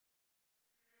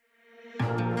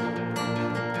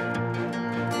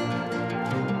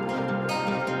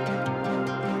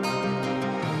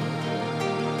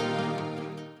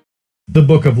The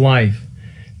Book of Life.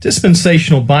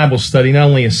 Dispensational Bible study not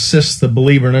only assists the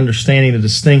believer in understanding the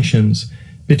distinctions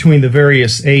between the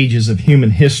various ages of human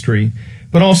history,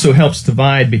 but also helps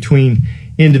divide between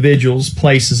individuals,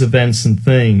 places, events, and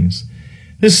things.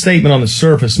 This statement on the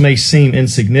surface may seem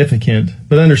insignificant,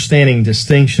 but understanding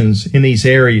distinctions in these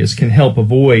areas can help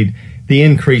avoid the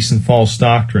increase in false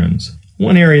doctrines.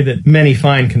 One area that many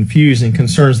find confusing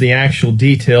concerns the actual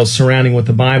details surrounding what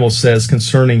the Bible says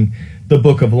concerning the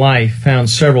Book of Life, found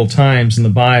several times in the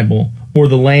Bible, or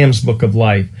the Lamb's Book of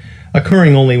Life,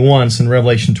 occurring only once in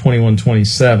Revelation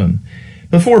 21:27.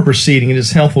 Before proceeding, it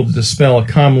is helpful to dispel a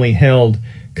commonly held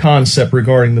concept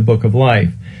regarding the Book of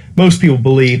Life. Most people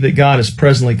believe that God is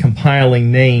presently compiling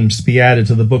names to be added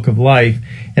to the Book of Life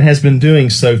and has been doing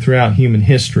so throughout human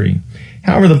history.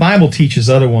 However, the Bible teaches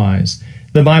otherwise.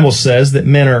 The Bible says that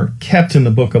men are kept in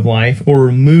the Book of Life or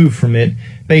removed from it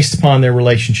based upon their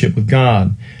relationship with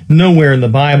God. Nowhere in the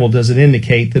Bible does it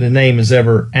indicate that a name is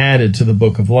ever added to the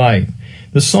Book of Life.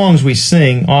 The songs we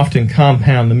sing often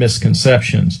compound the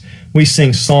misconceptions. We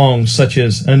sing songs such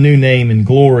as A New Name in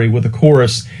Glory with a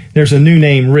chorus, There's a new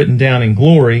name written down in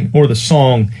glory, or the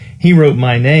song, He wrote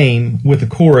my name, with the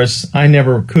chorus, I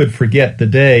never could forget the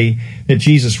day that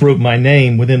Jesus wrote my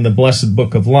name within the blessed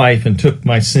Book of Life and took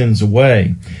my sins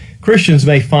away. Christians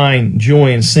may find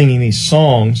joy in singing these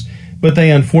songs, but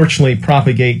they unfortunately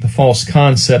propagate the false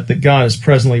concept that God is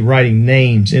presently writing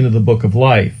names into the Book of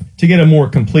Life. To get a more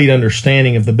complete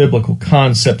understanding of the biblical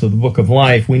concept of the Book of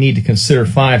Life, we need to consider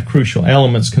 5 crucial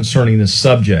elements concerning this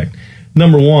subject.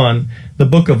 Number 1, the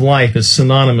Book of Life is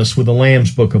synonymous with the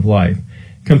Lamb's Book of Life.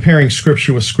 Comparing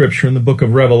Scripture with Scripture in the book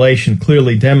of Revelation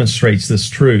clearly demonstrates this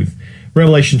truth.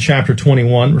 Revelation chapter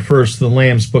 21 refers to the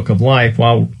Lamb's Book of Life,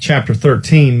 while chapter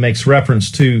 13 makes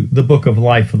reference to the Book of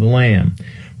Life of the Lamb.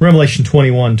 Revelation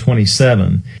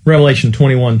 21:27. Revelation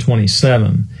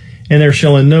 21:27. And there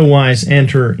shall in no wise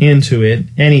enter into it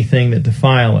anything that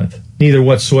defileth, neither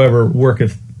whatsoever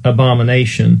worketh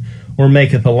abomination, or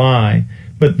maketh a lie,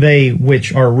 but they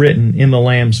which are written in the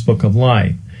Lamb's Book of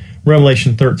Life.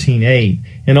 Revelation 13:8.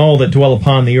 And all that dwell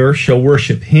upon the earth shall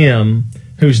worship him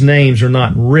whose names are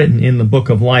not written in the Book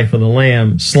of Life of the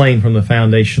Lamb, slain from the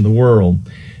foundation of the world.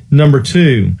 Number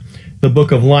 2, the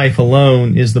Book of Life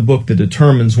alone is the book that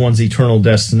determines one's eternal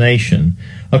destination.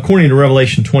 According to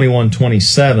Revelation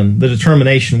 21:27, the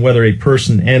determination whether a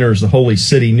person enters the holy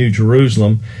city, New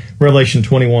Jerusalem, Revelation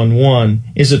 21:1,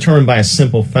 is determined by a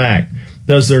simple fact.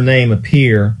 Does their name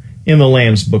appear in the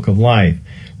Lamb's Book of Life?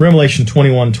 Revelation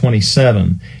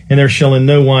 21:27, and there shall in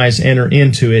no wise enter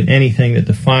into it anything that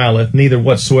defileth, neither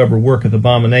whatsoever worketh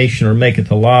abomination or maketh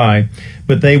a lie,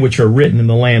 but they which are written in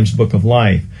the Lamb's Book of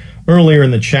Life. Earlier in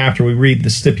the chapter we read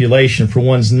the stipulation for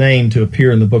one's name to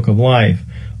appear in the Book of Life.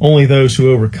 Only those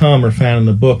who overcome are found in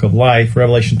the Book of Life,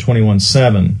 Revelation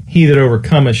 21:7. He that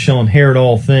overcometh shall inherit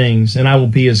all things, and I will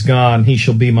be his God, and he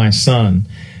shall be my son.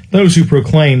 Those who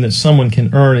proclaim that someone can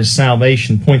earn his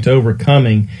salvation point to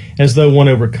overcoming as though one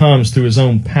overcomes through his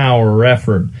own power or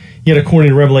effort. Yet according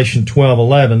to Revelation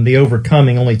 12:11, the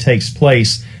overcoming only takes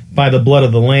place by the blood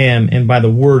of the Lamb and by the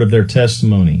word of their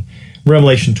testimony.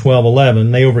 Revelation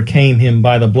 12:11, they overcame him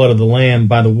by the blood of the Lamb,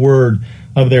 by the word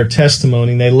of their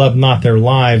testimony, and they loved not their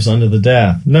lives unto the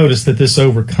death. Notice that this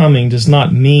overcoming does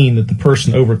not mean that the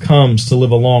person overcomes to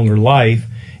live a longer life.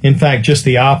 In fact, just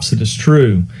the opposite is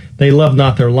true. They love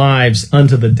not their lives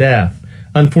unto the death.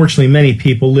 Unfortunately, many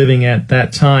people living at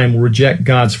that time will reject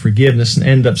God's forgiveness and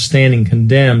end up standing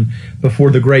condemned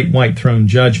before the great white throne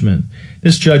judgment.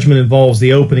 This judgment involves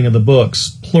the opening of the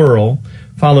books, plural,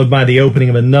 followed by the opening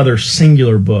of another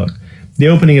singular book. The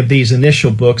opening of these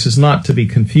initial books is not to be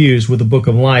confused with the Book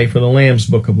of Life or the Lamb's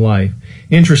Book of Life.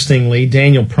 Interestingly,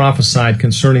 Daniel prophesied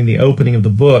concerning the opening of the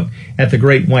book at the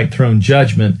great white throne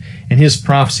judgment, and his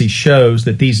prophecy shows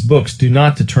that these books do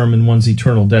not determine one's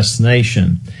eternal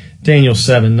destination. Daniel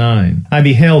 7:9. I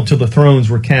beheld till the thrones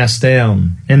were cast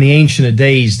down, and the Ancient of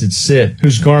Days did sit,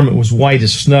 whose garment was white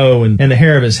as snow, and the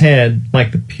hair of his head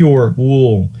like the pure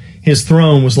wool. His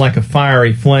throne was like a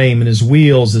fiery flame, and his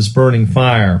wheels as burning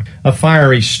fire. A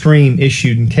fiery stream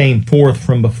issued and came forth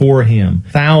from before him.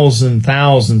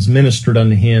 Thousands ministered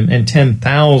unto him, and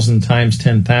 10,000 times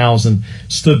 10,000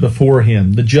 stood before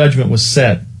him. The judgment was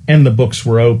set, and the books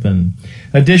were open.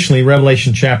 Additionally,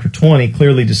 Revelation chapter 20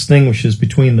 clearly distinguishes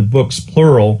between the books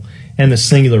plural and the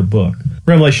singular book.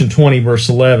 Revelation 20 verse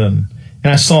 11.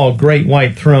 And I saw a great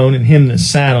white throne, and him that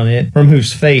sat on it, from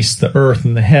whose face the earth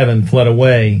and the heaven fled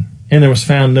away, and there was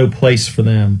found no place for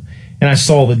them. And I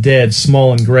saw the dead,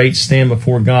 small and great, stand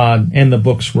before God, and the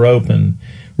books were open.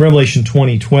 Revelation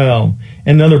 20:12.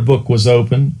 Another book was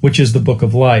opened, which is the Book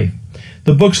of Life.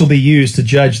 The books will be used to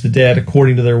judge the dead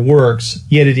according to their works,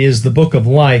 yet it is the book of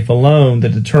life alone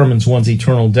that determines one's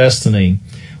eternal destiny.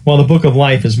 While the book of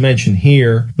life is mentioned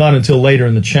here, not until later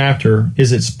in the chapter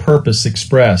is its purpose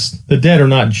expressed. The dead are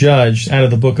not judged out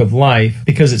of the book of life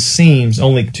because it seems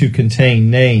only to contain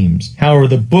names. However,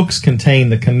 the books contain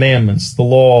the commandments, the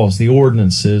laws, the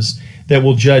ordinances that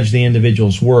will judge the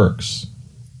individual's works.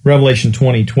 Revelation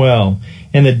 20:12,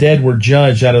 and the dead were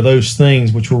judged out of those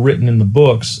things which were written in the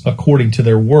books according to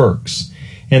their works.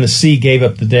 And the sea gave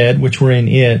up the dead which were in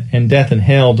it, and death and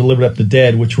hell delivered up the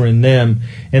dead which were in them,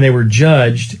 and they were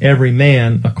judged every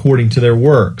man according to their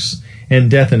works.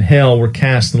 And death and hell were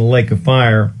cast in the lake of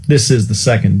fire. This is the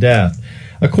second death.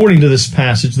 According to this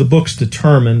passage, the books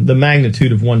determine the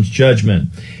magnitude of one's judgment.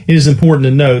 It is important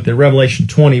to note that Revelation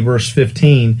 20, verse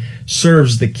 15,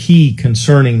 serves the key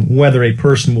concerning whether a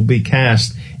person will be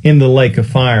cast in the lake of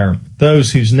fire.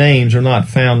 Those whose names are not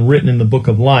found written in the book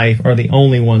of life are the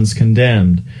only ones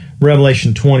condemned.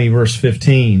 Revelation 20, verse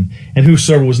 15, and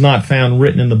whosoever was not found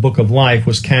written in the book of life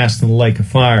was cast in the lake of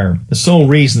fire. The sole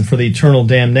reason for the eternal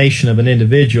damnation of an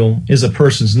individual is a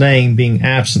person's name being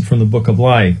absent from the book of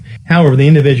life. However, the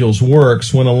individual's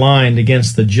works, when aligned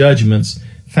against the judgments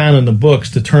found in the books,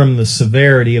 determine the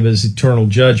severity of his eternal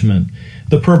judgment.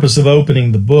 The purpose of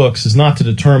opening the books is not to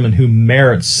determine who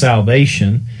merits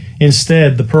salvation.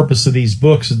 Instead, the purpose of these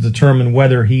books is to determine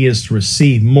whether he is to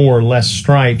receive more or less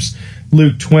stripes.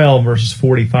 Luke 12, verses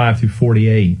 45 through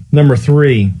 48. Number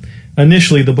 3,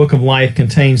 initially the book of life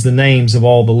contains the names of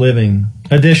all the living.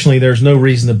 Additionally, there's no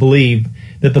reason to believe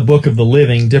that the book of the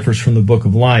living differs from the book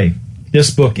of life. This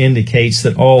book indicates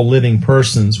that all living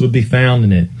persons would be found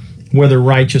in it, whether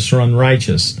righteous or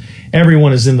unrighteous.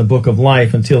 Everyone is in the book of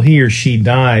life until he or she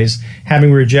dies,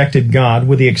 having rejected God,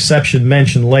 with the exception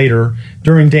mentioned later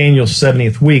during Daniel's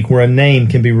 70th week, where a name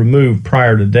can be removed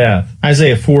prior to death.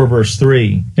 Isaiah 4, verse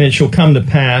 3, and it shall come to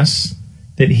pass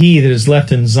that he that is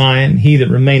left in Zion, he that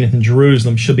remaineth in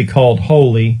Jerusalem, shall be called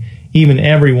holy, even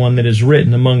everyone that is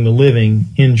written among the living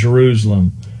in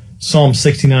Jerusalem. Psalm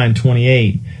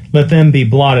 69:28, let them be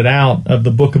blotted out of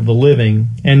the book of the living,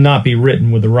 and not be written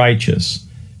with the righteous.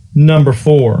 Number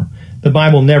 4, the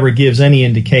Bible never gives any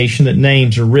indication that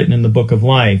names are written in the book of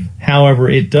life. However,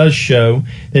 it does show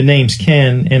that names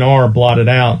can and are blotted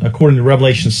out. According to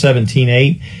Revelation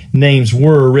 17:8, names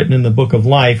were written in the book of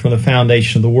life from the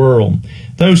foundation of the world.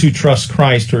 Those who trust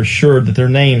Christ are assured that their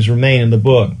names remain in the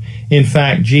book. In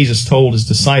fact, Jesus told his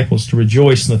disciples to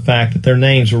rejoice in the fact that their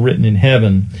names were written in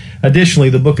heaven. Additionally,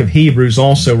 the book of Hebrews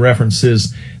also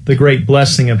references the great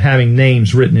blessing of having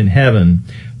names written in heaven.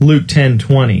 Luke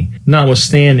 10:20,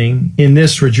 notwithstanding, in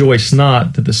this rejoice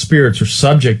not that the spirits are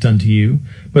subject unto you,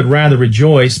 but rather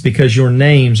rejoice because your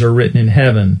names are written in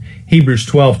heaven. Hebrews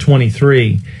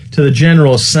 12:23, to the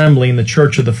general assembly in the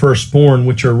church of the firstborn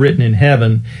which are written in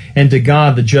heaven, and to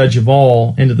God the judge of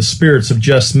all, and to the spirits of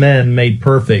just men made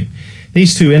perfect.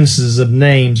 These two instances of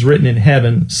names written in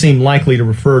heaven seem likely to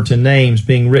refer to names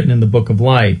being written in the book of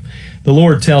life. The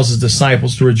Lord tells his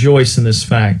disciples to rejoice in this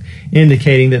fact,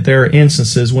 indicating that there are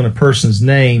instances when a person's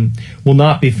name will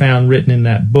not be found written in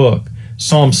that book.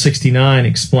 Psalm 69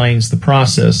 explains the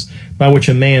process by which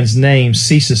a man's name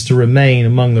ceases to remain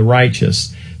among the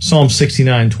righteous. Psalm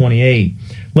 69:28,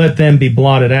 let them be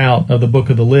blotted out of the book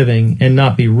of the living, and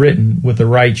not be written with the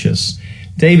righteous.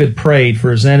 David prayed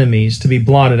for his enemies to be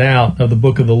blotted out of the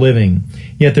book of the living.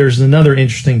 Yet there's another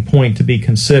interesting point to be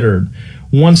considered.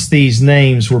 Once these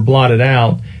names were blotted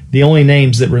out, the only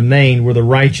names that remained were the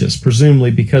righteous,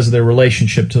 presumably because of their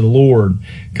relationship to the Lord.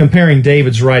 Comparing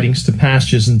David's writings to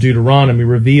passages in Deuteronomy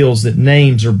reveals that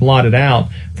names are blotted out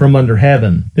from under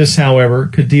heaven. This, however,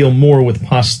 could deal more with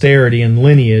posterity and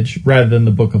lineage rather than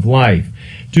the book of life.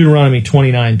 Deuteronomy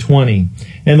 29:20,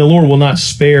 and the Lord will not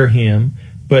spare him,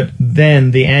 but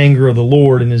then the anger of the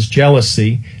Lord and his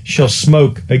jealousy shall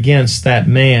smoke against that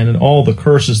man, and all the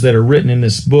curses that are written in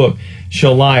this book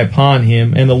shall lie upon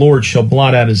him, and the Lord shall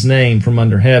blot out his name from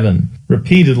under heaven.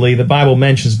 Repeatedly, the Bible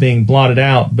mentions being blotted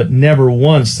out, but never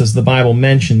once does the Bible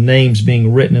mention names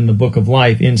being written in the book of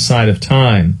life inside of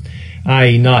time,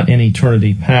 i.e. not in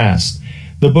eternity past.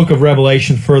 The book of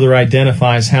Revelation further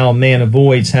identifies how a man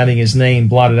avoids having his name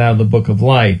blotted out of the book of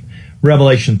life.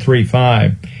 Revelation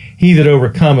 3:5. He that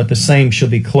overcometh, the same shall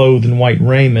be clothed in white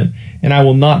raiment, and I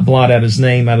will not blot out his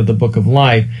name out of the book of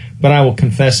life, but I will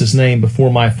confess his name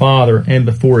before my Father and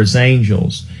before his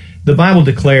angels. The Bible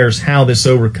declares how this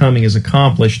overcoming is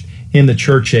accomplished in the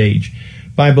church age,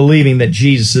 by believing that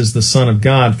Jesus is the Son of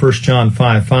God, 1 John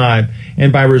 5:5,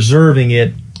 and by reserving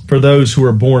it for those who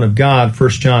are born of God,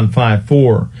 1 John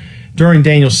 5:4. During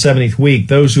Daniel's 70th week,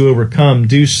 those who overcome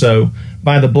do so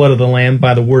by the blood of the Lamb,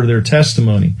 by the word of their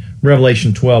testimony,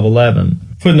 Revelation 12:11.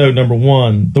 Footnote number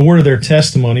 1, the word of their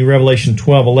testimony, Revelation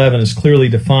 12:11, is clearly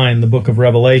defined in the book of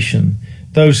Revelation.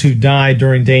 Those who died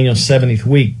during Daniel's 70th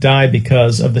week died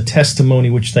because of the testimony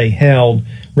which they held,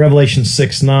 Revelation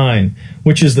 6:9,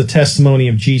 which is the testimony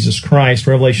of Jesus Christ,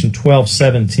 Revelation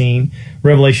 12:17,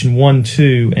 Revelation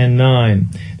 1:2, and 9.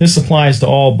 This applies to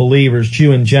all believers,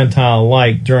 Jew and Gentile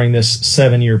alike, during this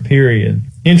 7-year period.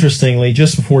 Interestingly,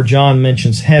 just before John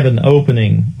mentions heaven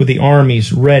opening with the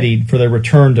armies readied for their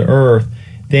return to earth,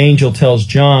 the angel tells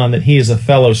John that he is a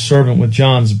fellow servant with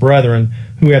John's brethren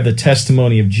who have the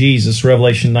testimony of Jesus,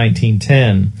 Revelation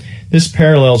 19:10. This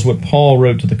parallels what Paul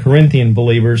wrote to the Corinthian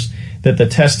believers, that the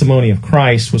testimony of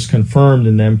Christ was confirmed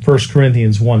in them, 1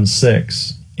 Corinthians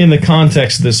 1:6. In the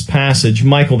context of this passage,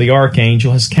 Michael the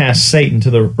archangel has cast Satan to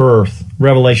the earth,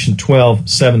 Revelation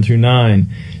 12:7-9.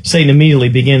 Satan immediately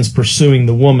begins pursuing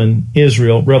the woman,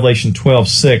 Israel, Revelation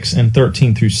 12:6 and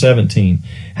 13-17.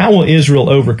 How will Israel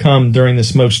overcome during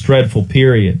this most dreadful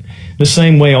period? The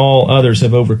same way all others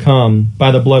have overcome,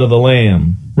 by the blood of the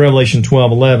Lamb, Revelation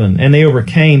 12:11. And they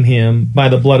overcame him by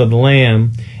the blood of the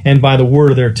Lamb and by the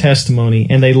word of their testimony,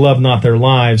 and they loved not their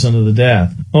lives unto the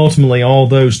death. Ultimately, all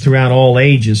those throughout all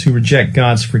ages who reject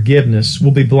God's forgiveness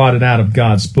will be blotted out of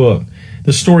God's book.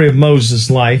 The story of Moses'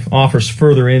 life offers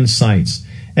further insights.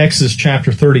 Exodus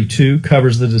chapter 32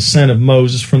 covers the descent of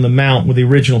Moses from the mount with the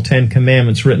original 10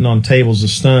 commandments written on tables of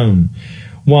stone.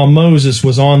 While Moses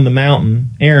was on the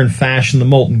mountain, Aaron fashioned the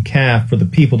molten calf for the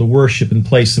people to worship in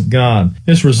place of God.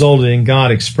 This resulted in God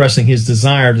expressing his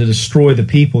desire to destroy the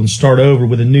people and start over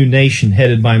with a new nation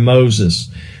headed by Moses.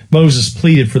 Moses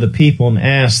pleaded for the people and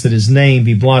asked that his name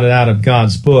be blotted out of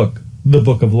God's book, the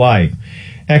book of life.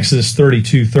 Exodus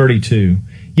 32:32.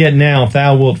 Yet now, if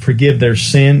thou wilt forgive their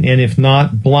sin, and if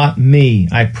not, blot me,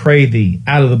 I pray thee,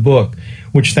 out of the book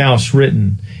which thou hast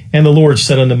written. And the Lord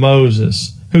said unto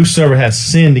Moses, Whosoever hath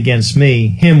sinned against me,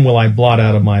 him will I blot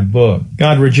out of my book.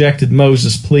 God rejected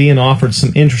Moses' plea and offered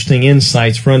some interesting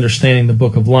insights for understanding the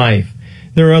book of life.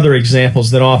 There are other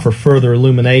examples that offer further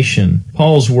illumination.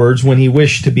 Paul's words, when he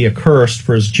wished to be accursed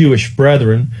for his Jewish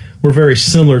brethren, were very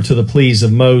similar to the pleas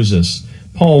of Moses.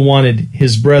 Paul wanted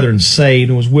his brethren saved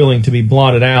and was willing to be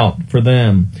blotted out for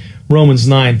them. Romans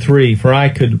 9:3, For I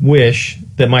could wish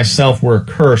that myself were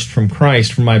accursed from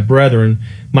Christ for my brethren,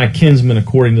 my kinsmen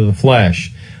according to the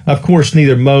flesh. Of course,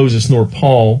 neither Moses nor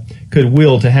Paul could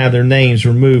will to have their names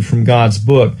removed from God's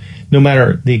book, no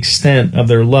matter the extent of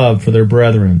their love for their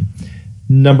brethren.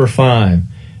 Number 5,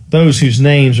 those whose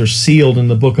names are sealed in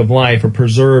the book of life are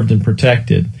preserved and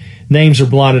protected. Names are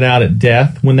blotted out at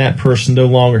death when that person no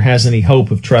longer has any hope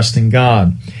of trusting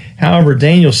God. However,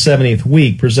 Daniel's 70th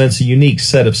week presents a unique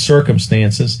set of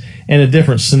circumstances and a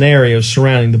different scenario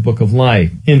surrounding the book of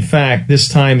life. In fact, this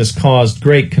time has caused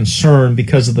great concern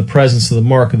because of the presence of the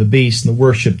mark of the beast and the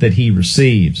worship that he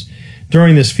receives.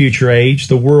 During this future age,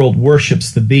 the world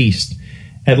worships the beast,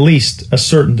 at least a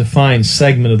certain defined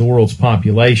segment of the world's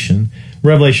population.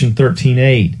 Revelation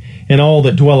 13:8. And all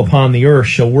that dwell upon the earth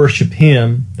shall worship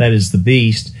him, that is the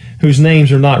beast, whose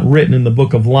names are not written in the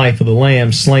book of life of the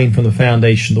Lamb slain from the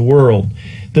foundation of the world.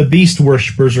 The beast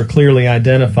worshippers are clearly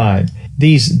identified.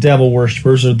 These devil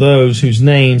worshippers are those whose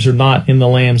names are not in the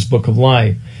Lamb's book of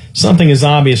life. Something is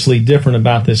obviously different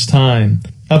about this time.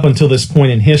 Up until this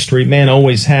point in history, man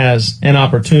always has an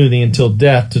opportunity until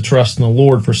death to trust in the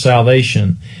Lord for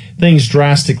salvation. Things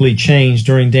drastically changed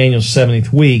during Daniel's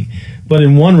 70th week, but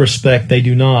in one respect they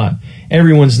do not.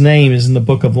 Everyone's name is in the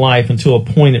book of life until a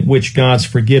point at which God's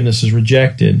forgiveness is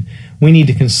rejected. We need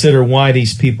to consider why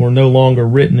these people are no longer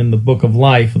written in the book of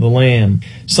life of the Lamb.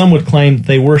 Some would claim that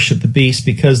they worship the beast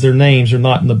because their names are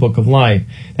not in the book of life.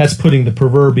 That's putting the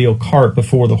proverbial cart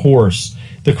before the horse.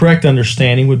 The correct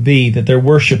understanding would be that their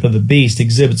worship of the beast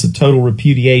exhibits a total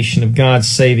repudiation of God's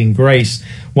saving grace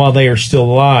while they are still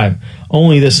alive.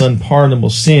 Only this unpardonable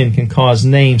sin can cause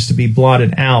names to be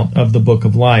blotted out of the book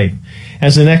of life.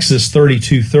 As in Exodus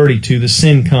 32:32, the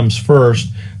sin comes first,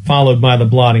 followed by the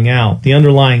blotting out. The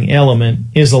underlying element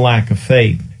is a lack of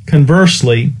faith.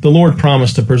 Conversely, the Lord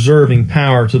promised a preserving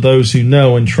power to those who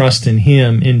know and trust in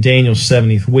Him in Daniel's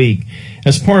 70th week.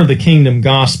 As part of the kingdom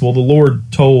gospel, the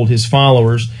Lord told His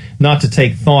followers not to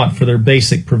take thought for their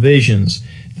basic provisions,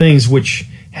 things which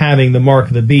having the mark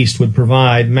of the beast would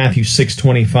provide, Matthew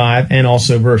 6:25 and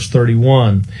also verse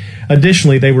 31.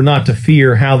 Additionally, they were not to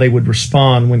fear how they would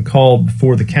respond when called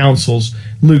before the councils,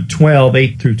 Luke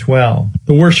 12:8-12.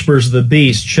 The worshippers of the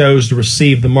beast chose to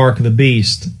receive the mark of the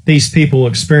beast. These people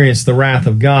experienced the wrath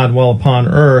of God while upon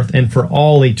earth and for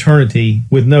all eternity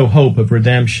with no hope of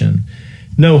redemption.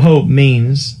 No hope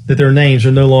means that their names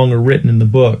are no longer written in the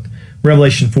book.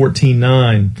 Revelation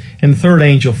 14:9. And the third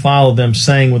angel followed them,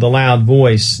 saying with a loud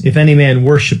voice, If any man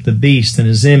worship the beast and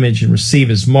his image, and receive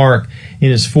his mark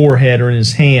in his forehead or in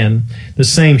his hand, the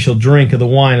same shall drink of the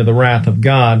wine of the wrath of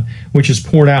God, which is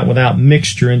poured out without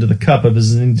mixture into the cup of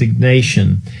his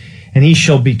indignation. And he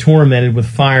shall be tormented with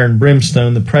fire and brimstone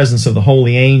in the presence of the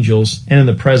holy angels, and in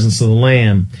the presence of the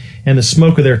Lamb. And the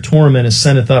smoke of their torment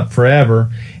ascendeth up forever,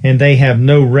 and they have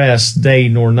no rest day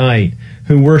nor night,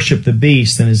 who worship the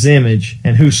beast and his image,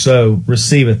 and whoso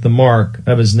receiveth the mark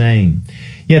of his name.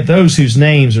 Yet those whose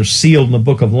names are sealed in the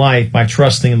book of life by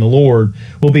trusting in the Lord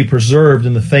will be preserved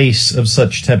in the face of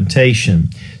such temptation.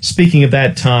 Speaking of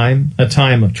that time, a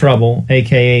time of trouble,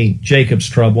 aka Jacob's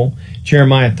trouble,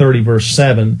 Jeremiah 30 verse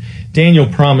 7, Daniel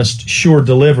promised sure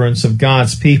deliverance of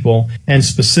God's people, and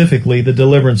specifically the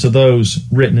deliverance of those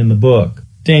written in the book.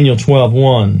 Daniel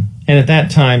 12:1. And at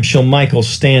that time shall Michael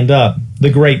stand up, the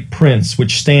great prince,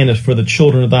 which standeth for the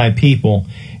children of thy people,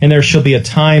 and there shall be a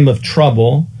time of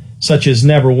trouble, such as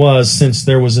never was since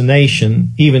there was a nation,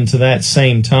 even to that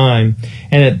same time.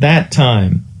 And at that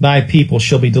time thy people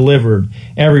shall be delivered,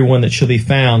 every one that shall be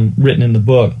found written in the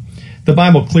book. The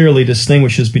Bible clearly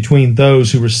distinguishes between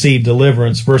those who receive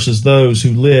deliverance versus those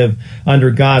who live under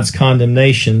God's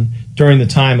condemnation during the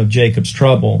time of Jacob's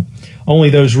trouble. Only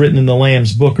those written in the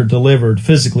Lamb's book are delivered,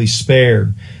 physically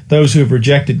spared. Those who have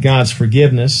rejected God's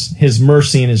forgiveness, His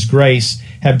mercy, and His grace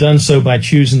have done so by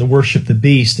choosing to worship the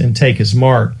beast and take his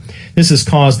mark. This has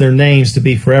caused their names to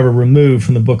be forever removed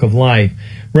from the book of life.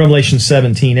 Revelation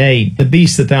 17:8, The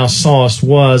beast that thou sawest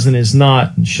was and is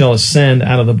not, and shall ascend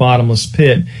out of the bottomless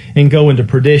pit, and go into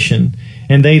perdition.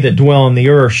 And they that dwell on the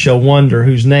earth shall wonder,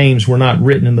 whose names were not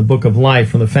written in the book of life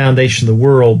from the foundation of the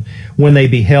world, when they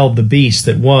beheld the beast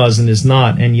that was and is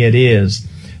not and yet is.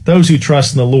 Those who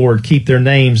trust in the Lord keep their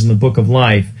names in the book of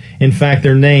life. In fact,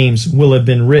 their names will have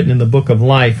been written in the book of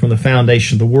life from the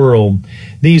foundation of the world.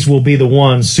 These will be the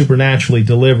ones supernaturally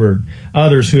delivered.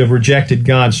 Others who have rejected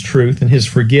God's truth and His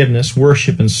forgiveness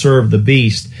worship and serve the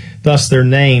beast. Thus their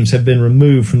names have been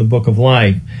removed from the book of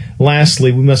life.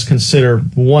 Lastly, we must consider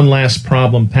one last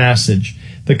problem passage.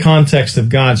 The context of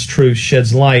God's truth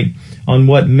sheds light on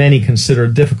what many consider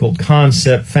a difficult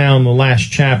concept found in the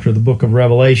last chapter of the book of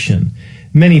Revelation.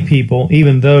 Many people,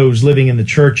 even those living in the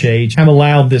church age, have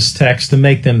allowed this text to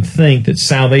make them think that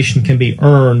salvation can be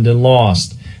earned and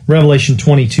lost. Revelation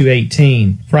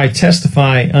 22:18, For I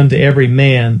testify unto every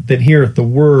man that heareth the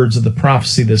words of the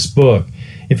prophecy of this book.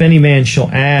 If any man shall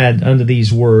add unto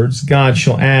these words, God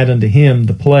shall add unto him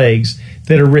the plagues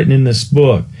that are written in this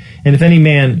book. And if any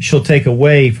man shall take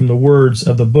away from the words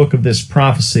of the book of this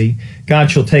prophecy, God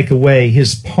shall take away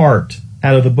his part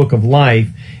out of the book of life,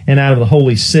 and out of the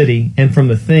holy city, and from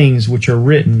the things which are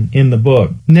written in the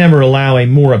book. Never allow a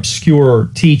more obscure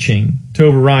teaching to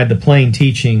override the plain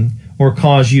teaching or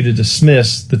cause you to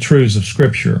dismiss the truths of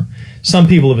Scripture. Some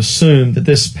people have assumed that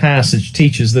this passage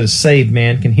teaches that a saved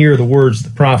man can hear the words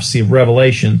of the prophecy of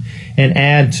Revelation and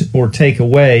add or take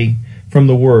away from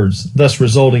the words, thus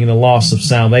resulting in a loss of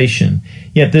salvation.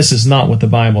 Yet this is not what the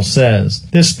Bible says.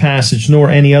 This passage, nor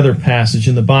any other passage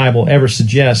in the Bible, ever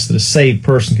suggests that a saved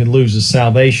person can lose his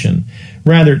salvation.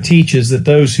 Rather, it teaches that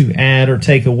those who add or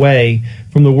take away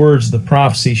from the words of the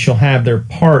prophecy shall have their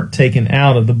part taken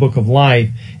out of the book of life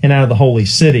and out of the holy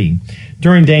city.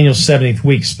 During Daniel's 70th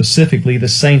week specifically, the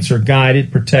saints are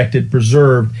guided, protected,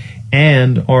 preserved,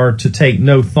 and are to take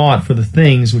no thought for the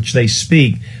things which they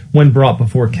speak when brought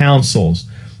before councils.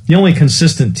 The only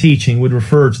consistent teaching would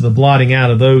refer to the blotting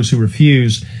out of those who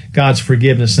refuse God's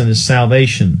forgiveness and His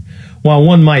salvation. While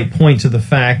one might point to the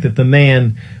fact that the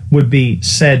man would be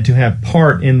said to have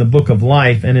part in the book of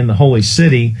life and in the holy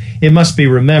city, it must be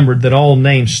remembered that all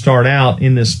names start out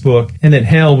in this book, and that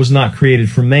hell was not created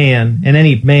for man, and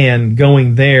any man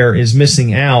going there is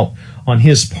missing out on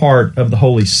his part of the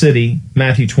holy city,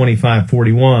 Matthew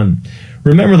 25:41.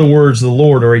 Remember, the words of the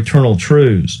Lord are eternal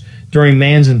truths. During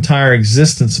man's entire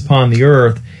existence upon the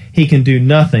earth, he can do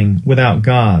nothing without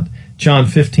God. John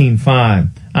 15:5,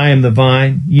 I am the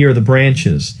vine, ye are the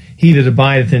branches. He that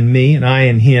abideth in me, and I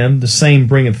in him, the same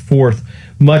bringeth forth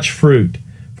much fruit.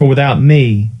 For without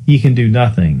me ye can do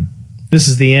nothing. This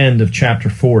is the end of chapter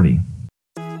 40.